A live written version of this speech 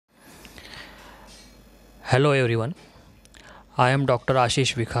Hello everyone, I am Dr.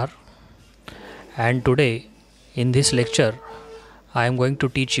 Ashish Vikhar, and today in this lecture I am going to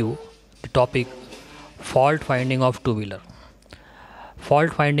teach you the topic fault finding of two-wheeler.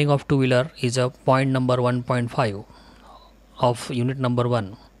 Fault finding of two-wheeler is a point number 1.5 of unit number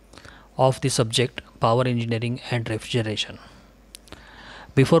 1 of the subject power engineering and refrigeration.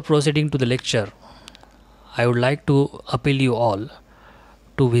 Before proceeding to the lecture, I would like to appeal you all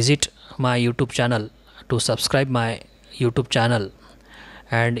to visit my YouTube channel, to subscribe my YouTube channel,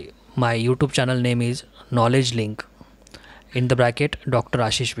 and my YouTube channel name is Knowledge Link in the bracket Dr.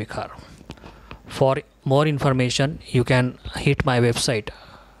 Ashish Vikhar. For more information you can hit my website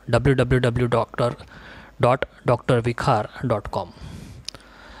www.drvikhar.com.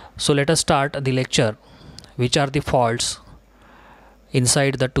 So let us start the lecture. Which are the faults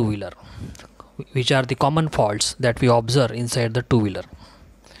inside the two-wheeler? Which are the common faults that we observe inside the two-wheeler?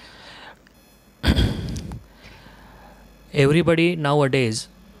 Everybody nowadays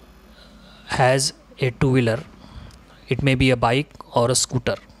has a two-wheeler. It may be a bike or a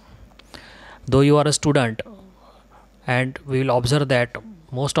scooter. Though you are a student, and we will observe that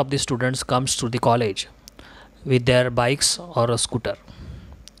most of the students comes to the college with their bikes or a scooter.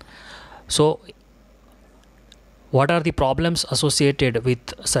 So what are the problems associated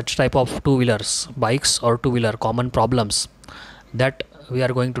with such type of two-wheelers, bikes or two-wheeler, common problems that we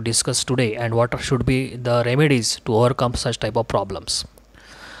are going to discuss today, and what should be the remedies to overcome such type of problems?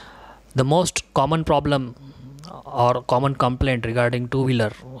 The most common problem or common complaint regarding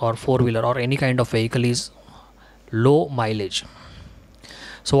two-wheeler or four-wheeler or any kind of vehicle is low mileage.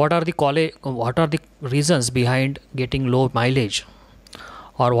 So what are the reasons behind getting low mileage,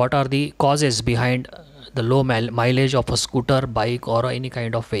 or what are the causes behind the low mileage of a scooter, bike or any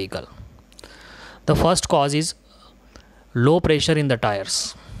kind of vehicle? The first cause is low pressure in the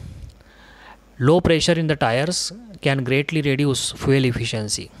tires. Low pressure in the tires can greatly reduce fuel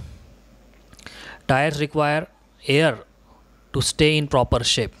efficiency. Tires require air to stay in proper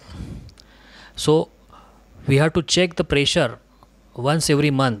shape. So we have to check the pressure once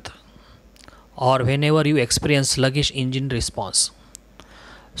every month or whenever you experience sluggish engine response.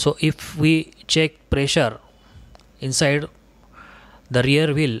 So if we check pressure inside the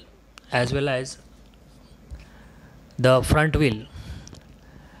rear wheel as well as the front wheel,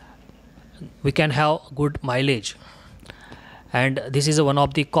 we can have good mileage, and this is one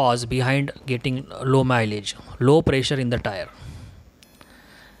of the cause behind getting low mileage, low pressure in the tire.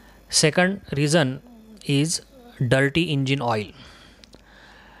 Second reason is dirty engine oil.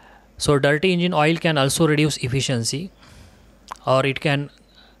 So dirty engine oil can also reduce efficiency, or it can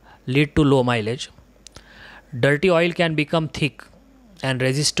lead to low mileage. Dirty oil can become thick and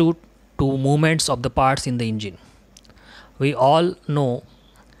resistive to movements of the parts in the engine. We all know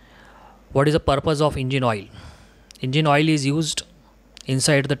what is the purpose of engine oil. Engine oil is used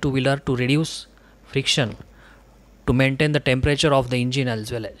inside the two-wheeler to reduce friction, to maintain the temperature of the engine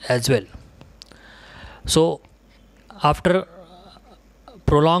as well. So after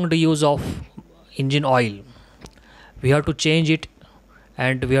prolonged use of engine oil, we have to change it,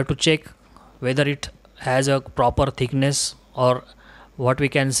 and we have to check whether it has a proper thickness or what we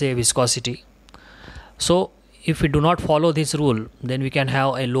can say viscosity. So if we do not follow this rule, then we can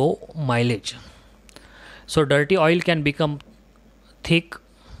have a low mileage. So dirty oil can become thick,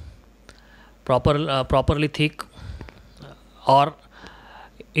 properly thick, or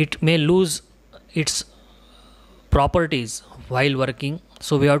it may lose its properties while working.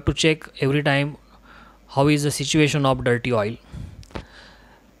 So we have to check every time how is the situation of dirty oil.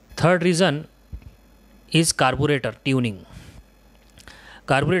 Third reason is carburetor tuning.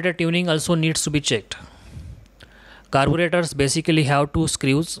 Carburetor tuning also needs to be checked. Carburetors basically have two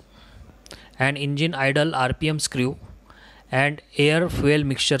screws: an engine idle RPM screw and air fuel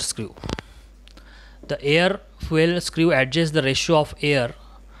mixture screw. The air fuel screw adjusts the ratio of air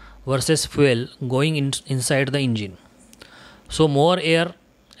versus fuel going inside the engine. So more air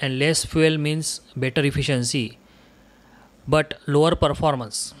and less fuel means better efficiency but lower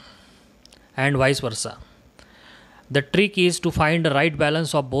performance, and vice versa. The trick is to find the right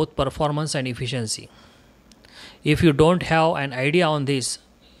balance of both performance and efficiency. If you don't have an idea on this,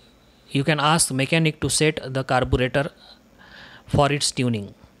 you can ask the mechanic to set the carburetor for its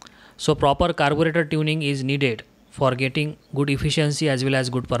tuning. So proper carburetor tuning is needed for getting good efficiency as well as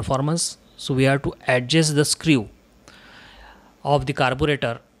good performance. So we have to adjust the screw of the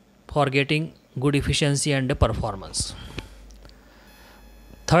carburetor for getting good efficiency and performance.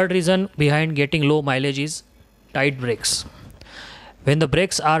 Third reason behind getting low mileage is tight brakes. When the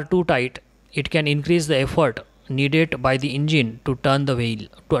brakes are too tight, it can increase the effort needed by the engine to turn the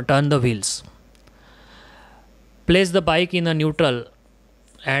wheels. Place the bike in a neutral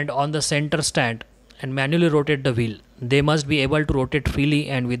and on the center stand and manually rotate the wheel. They must be able to rotate freely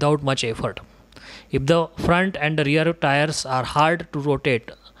and without much effort. If the front and the rear tires are hard to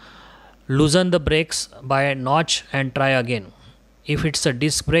rotate, loosen the brakes by a notch and try again. If it's a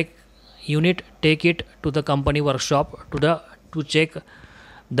disc brake unit, take it to the company workshop to check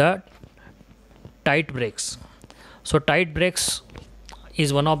the tight brakes. So tight brakes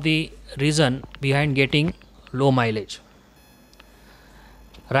is one of the reason behind getting low mileage.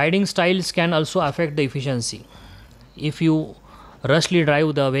 Riding styles can also affect the efficiency. If you rushly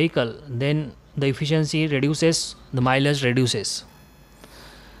drive the vehicle, then the efficiency reduces, the mileage reduces.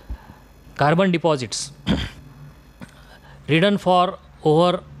 Carbon deposits. Ridden for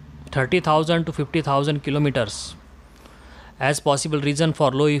over 30,000 to 50,000 kilometers. As possible reason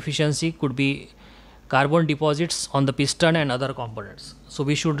for low efficiency could be carbon deposits on the piston and other components. So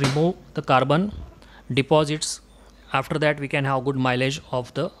we should remove the carbon deposits. After that we can have good mileage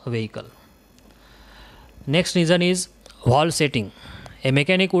of the vehicle. Next reason is valve setting. A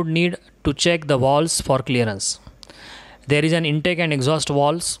mechanic would need to check the valves for clearance. There is an intake and exhaust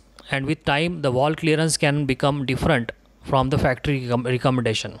valves, and with time the valve clearance can become different from the factory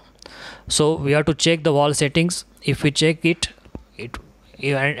recommendation. So we have to check the valve settings. If we check it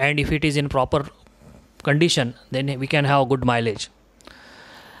and if it is in proper condition, then we can have good mileage.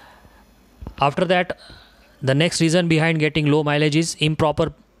 After that, the next reason behind getting low mileage is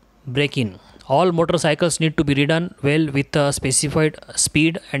improper braking. All motorcycles need to be ridden well with a specified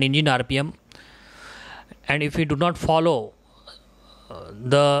speed and engine RPM, and if we do not follow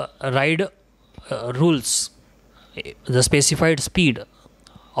the ride rules, the specified speed,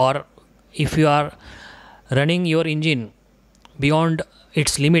 or if you are running your engine beyond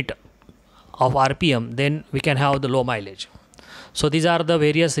its limit of RPM, then we can have the low mileage. So these are the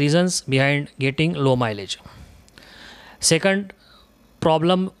various reasons behind getting low mileage. Second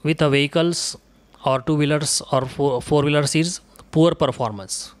problem with the vehicles or two-wheelers or four-wheelers is poor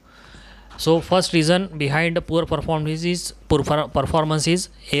performance. So first reason behind poor performance is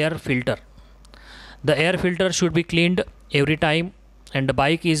air filter. The air filter should be cleaned every time, and the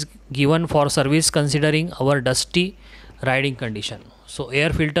bike is given for service considering our dusty riding condition. So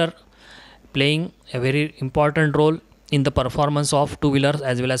air filter playing a very important role in the performance of two-wheelers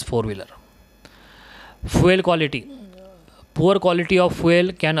as well as four-wheeler. Fuel quality. Poor quality of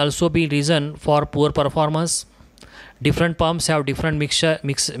fuel can also be reason for poor performance. Different pumps have different mixture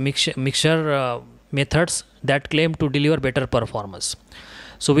methods that claim to deliver better performance.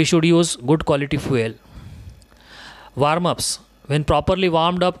 So we should use good quality fuel. Warm-ups. When properly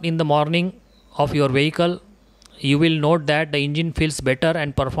warmed up in the morning of your vehicle, you will note that the engine feels better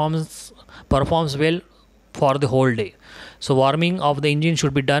and performs well for the whole day. So warming of the engine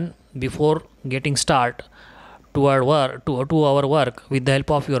should be done before getting start to our work with the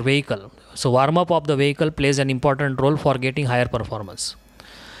help of your vehicle. So warm up of the vehicle plays an important role for getting higher performance.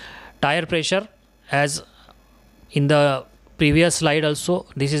 Tire pressure, as in the previous slide also,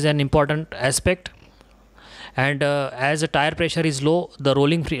 this is an important aspect, and as the tire pressure is low, the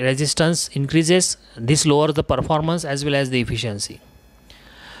rolling resistance increases. This lowers the performance as well as the efficiency.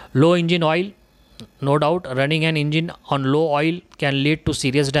 Low engine oil. No doubt, running an engine on low oil can lead to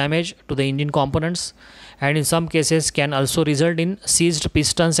serious damage to the engine components, and in some cases can also result in seized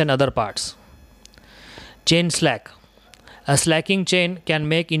pistons and other parts. Chain slack. A slacking chain can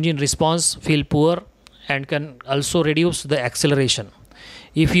make engine response feel poor and can also reduce the acceleration.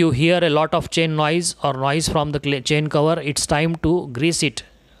 If you hear a lot of chain noise or noise from the chain cover, it's time to grease it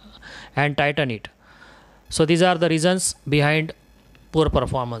and tighten it. So these are the reasons behind poor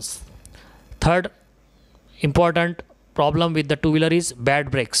performance. Third important problem with the two-wheeler is bad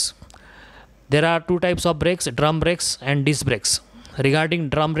brakes. There are two types of brakes, drum brakes and disc brakes. Regarding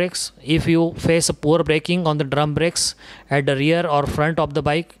drum brakes, if you face a poor braking on the drum brakes at the rear or front of the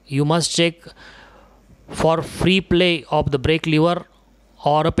bike, you must check for free play of the brake lever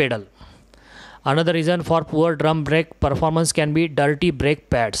or a pedal. Another reason for poor drum brake performance can be dirty brake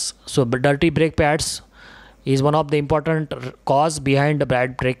pads. So dirty brake pads is one of the important cause behind the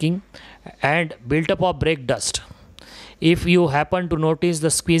bad braking, and build-up of brake dust. If you happen to notice the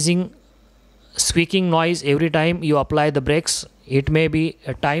squeaking noise every time you apply the brakes, it may be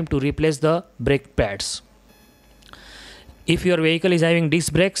a time to replace the brake pads. If your vehicle is having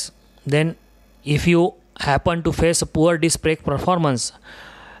disc brakes, then if you happen to face a poor disc brake performance,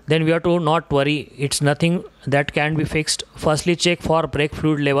 then we have to not worry. It's nothing that can be fixed. Firstly, check for brake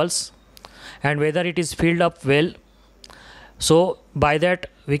fluid levels and whether it is filled up well. So by that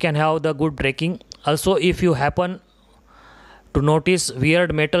we can have the good braking. Also, if you happen to notice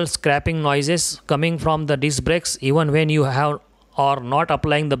weird metal scraping noises coming from the disc brakes even when you have or not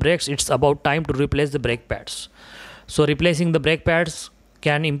applying the brakes. It's about time to replace the brake pads. So replacing the brake pads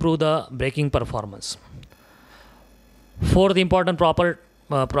can improve the braking performance. Fourth important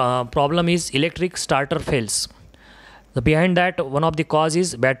problem is electric starter fails. Behind that, one of the cause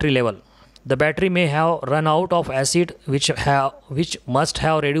is battery level. The battery may have run out of acid, which must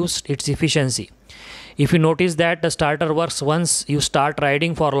have reduced its efficiency. If you notice that the starter works once you start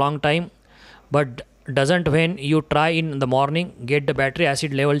riding for a long time, but doesn't when you try in the morning, get the battery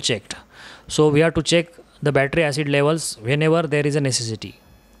acid level checked. So we have to check the battery acid levels whenever there is a necessity.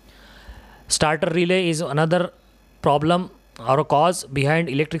 Starter relay is another problem or a cause behind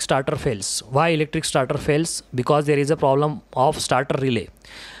electric starter fails. Why electric starter fails? Because there is a problem of starter relay.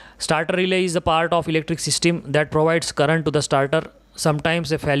 Starter relay is a part of electric system that provides current to the starter.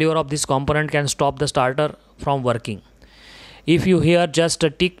 Sometimes a failure of this component can stop the starter from working. If you hear just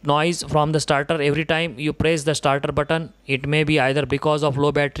a tick noise from the starter every time you press the starter button, it may be either because of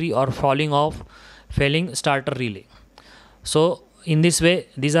low battery or failing starter relay. So in this way,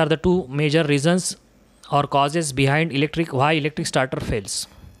 these are the two major reasons or causes behind why electric starter fails.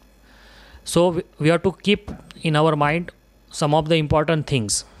 So we have to keep in our mind some of the important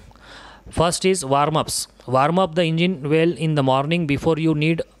things. First is warm-ups. Warm up the engine well in the morning before you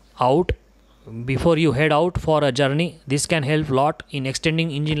head out for a journey. This can help a lot in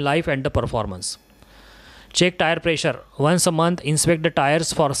extending engine life and the performance. Check tire pressure. Once a month, inspect the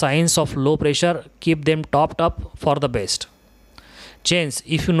tires for signs of low pressure. Keep them topped up for the best. Chains.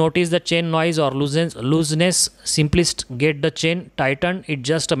 If you notice the chain noise or looseness, simply get the chain tightened. It's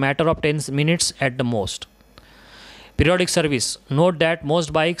just a matter of 10 minutes at the most. Periodic service. Note that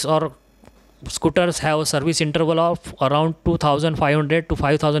most bikes or scooters have a service interval of around 2500 to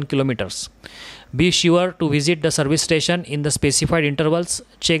 5000 kilometers. Be sure to visit the service station in the specified intervals.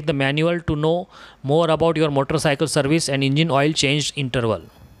 Check the manual to know more about your motorcycle service and engine oil change interval.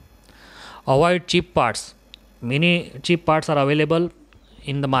 Avoid cheap parts. Many cheap parts are available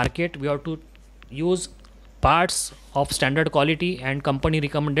in the market. We have to use parts of standard quality and company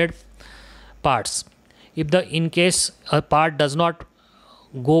recommended parts. In case a part does not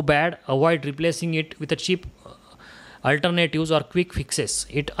go bad, avoid replacing it with a cheap alternatives or quick fixes.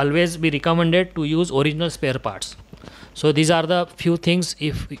 It always be recommended to use original spare parts. So these are the few things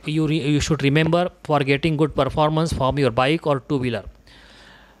if you should remember for getting good performance from your bike or two-wheeler.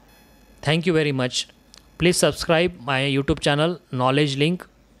 Thank you very much. Please subscribe my YouTube channel Knowledge Link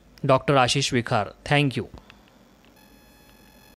Dr. Ashish Vikhar. Thank you.